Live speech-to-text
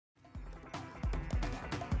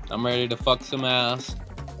I'm ready to fuck some ass.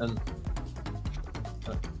 And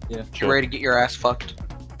yeah. You ready to get your ass fucked?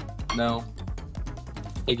 No.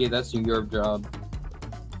 Iggy, that's your job.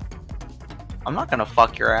 I'm not gonna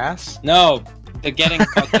fuck your ass. No, the getting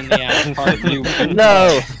fucked in the ass part. You.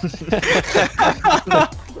 No.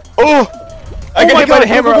 Oh! I got hit by the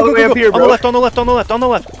hammer all the way up here, bro. On the left, on the left, on the left, on the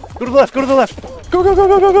left. Go to the left, go to the left. Go, go, go,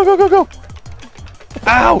 go, go, go, go, go, go.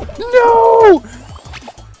 Ow! No!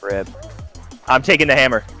 Rip. I'm taking the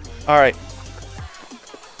hammer. All right.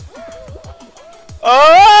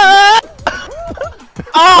 Oh!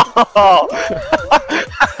 Oh!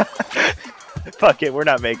 Fuck it, we're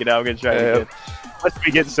not making it. I'm gonna try it again. Must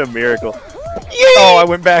be getting some miracle. Oh, I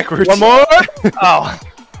went backwards. One more! Oh.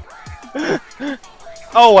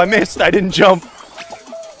 Oh, I missed. I didn't jump.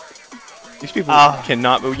 These people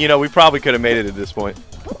cannot move. You know, we probably could have made it at this point.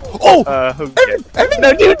 Oh!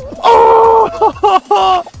 No, dude!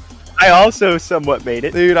 Oh! I also somewhat made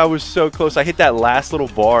it. Dude, I was so close. I hit that last little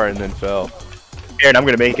bar and then fell. Aaron, I'm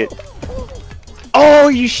gonna make it. Oh,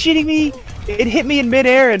 you shitting me? It hit me in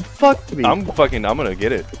midair and fucked me. I'm gonna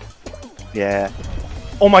get it. Yeah.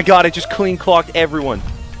 Oh my god, I just clean clocked everyone.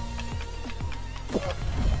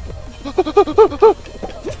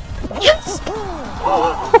 Yes!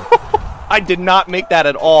 I did not make that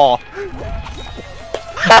at all.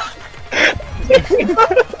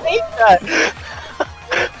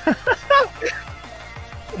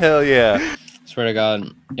 Hell yeah. Swear to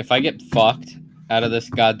God, if I get fucked out of this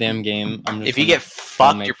goddamn game, I'm just If you get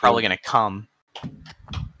fucked, you're probably gonna come.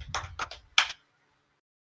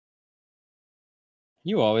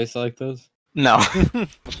 You always like those? No. Do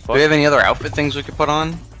we have any other outfit things we could put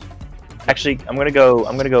on? Actually, I'm gonna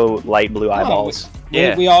go light blue eyeballs.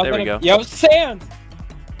 Yeah, we all there we go. Yo, sand!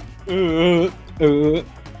 Sounds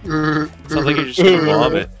like you're just gonna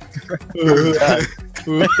vomit.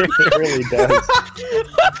 It really does.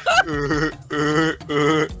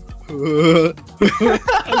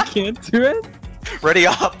 I can't do it. Ready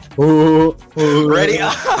up! Ready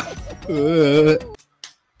up!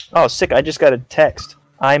 Oh, sick, I just got a text.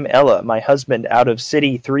 I'm Ella, my husband out of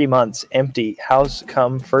city 3 months, empty, house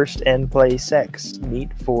come first and play sex.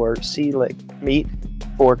 Meet for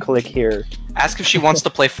click here. Ask if she wants to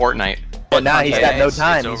play Fortnite. But now he's got no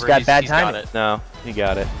time, he's got bad timing. No, he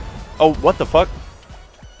got it. Oh, what the fuck?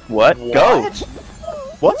 What? Go!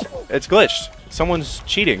 What? It's glitched. Someone's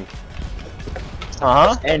cheating.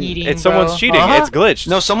 Uh-huh. It's someone's cheating. It's glitched.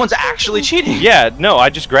 No, someone's actually cheating. Yeah, no, I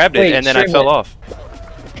just grabbed it and then I fell off.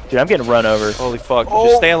 Dude, I'm getting run over. Holy fuck.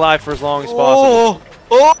 Just stay alive for as long as possible.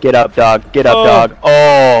 Get up, dog. Get up, dog.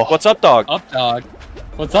 Oh! What's up, dog? Up, dog.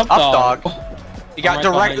 What's up, Up, dog? dog. You got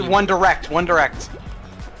direct, one direct.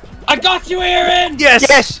 I got you, Aaron! Yes!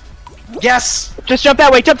 Yes! Yes! Just jump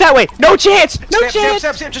that way, jump that way! No chance! No chance! Stay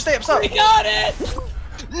up, just stay up, We got it!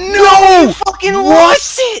 No! You fucking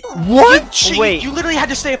lost it! What? Wait. You literally had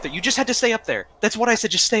to stay up there. You just had to stay up there. That's what I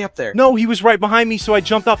said, just stay up there. No, he was right behind me, so I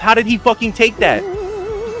jumped off. How did he fucking take that?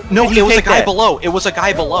 No, it was a guy that? below. It was a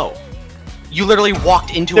guy below. You literally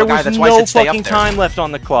walked into a guy, that's why I said stay up there. There was no fucking time left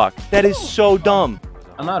on the clock. That is so dumb.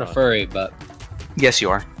 I'm not a furry, but... Yes, you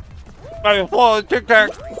are. Tic-tac.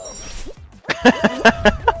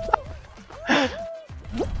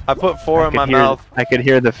 I put 4 in my mouth. I could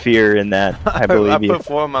hear the fear in that. I believe you. I put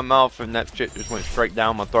 4 in my mouth and that shit just went straight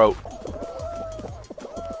down my throat.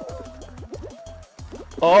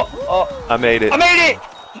 Oh! I made it. I made it!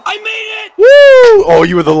 I made it! Woo! Oh,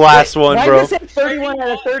 you were the last one, Why bro. does it 31 out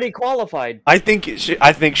of 30 qualified? I think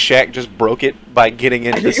Shaq just broke it by getting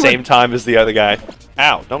in at the same time as the other guy.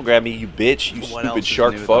 Ow! Don't grab me, you bitch! You stupid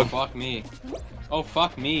shark fuck! Fuck me! Oh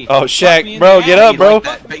fuck me! Oh, Fuck Shaq, me in bro, the get ass. up, bro!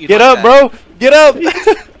 Get up, bro! Get up!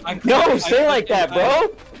 No, say like that, bro!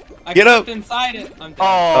 I Get up. clicked inside it. I'm dead.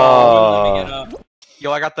 Oh. Let me get up.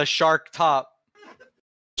 Yo, I got the shark top.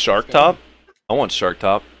 Shark top? I want shark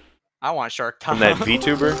top. I want shark top. From that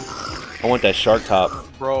VTuber? I want that shark top.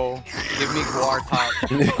 Bro, give me guar top.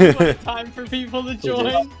 Time for people to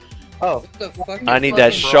join. Oh. What the fuck? I need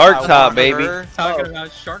that shark top, baby. Talking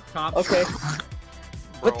about shark top. Okay.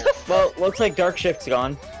 What the fuck? Looks like Dark Shift's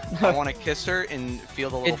gone. I want to kiss her and feel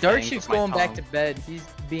the little Dark fangs Shift's with my going back tongue. to bed. He's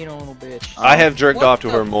being a little bitch. I have jerked What off to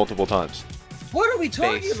the her f- multiple times. What are we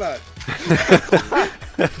talking Face. about?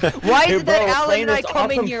 Why Hey, is it that bro, Alan playing and I this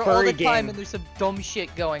come in awesome here all the furry time game. and there's some dumb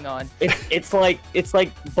shit going on? It's like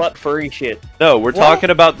butt furry shit. No, we're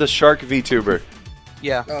talking about the shark VTuber.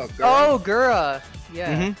 Yeah. Oh, God. Oh, Gura.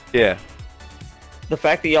 Yeah. Mm-hmm. Yeah. The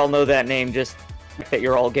fact that y'all know that name just that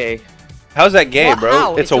you're all gay. How's that gay, bro?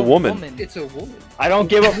 Wow, It's a woman. It's a woman. I don't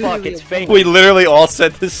give a fuck. It's fake. We literally all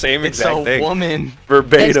said the same It's exact a thing. woman.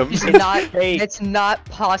 Verbatim. That's not, Hey. that's not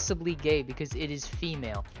possibly gay because it is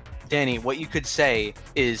female. Danny, what you could say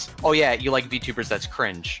is, oh yeah, you like VTubers, that's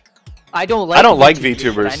cringe. I don't like. I don't like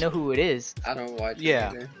VTubers, but I VTubers. know who it is. I don't watch it Yeah.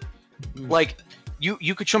 either. Like,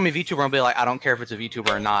 you could show me a VTuber and be like, I don't care if it's a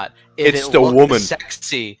VTuber or not. If It's it the looks woman.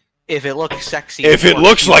 Sexy. If it looks sexy. If it or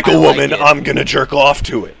looks cute, like I a woman, it. I'm gonna jerk off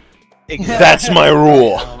to it. Exactly. That's my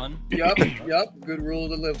rule. Yup, yup. Good rule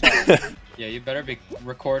to live by. Yeah, you better be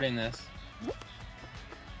recording this.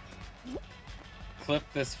 Clip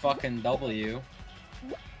this fucking W.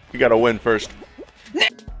 You gotta win first.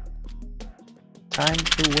 Time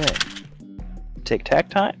to win. Tic-tac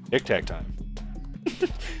time? Tic-tac time.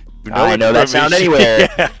 You I it know from that me sound sh- anywhere.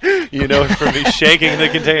 Yeah, you know it from me shaking the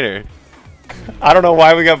container. I don't know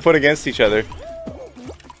why we got put against each other.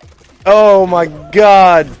 Oh my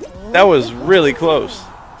god! That was really close.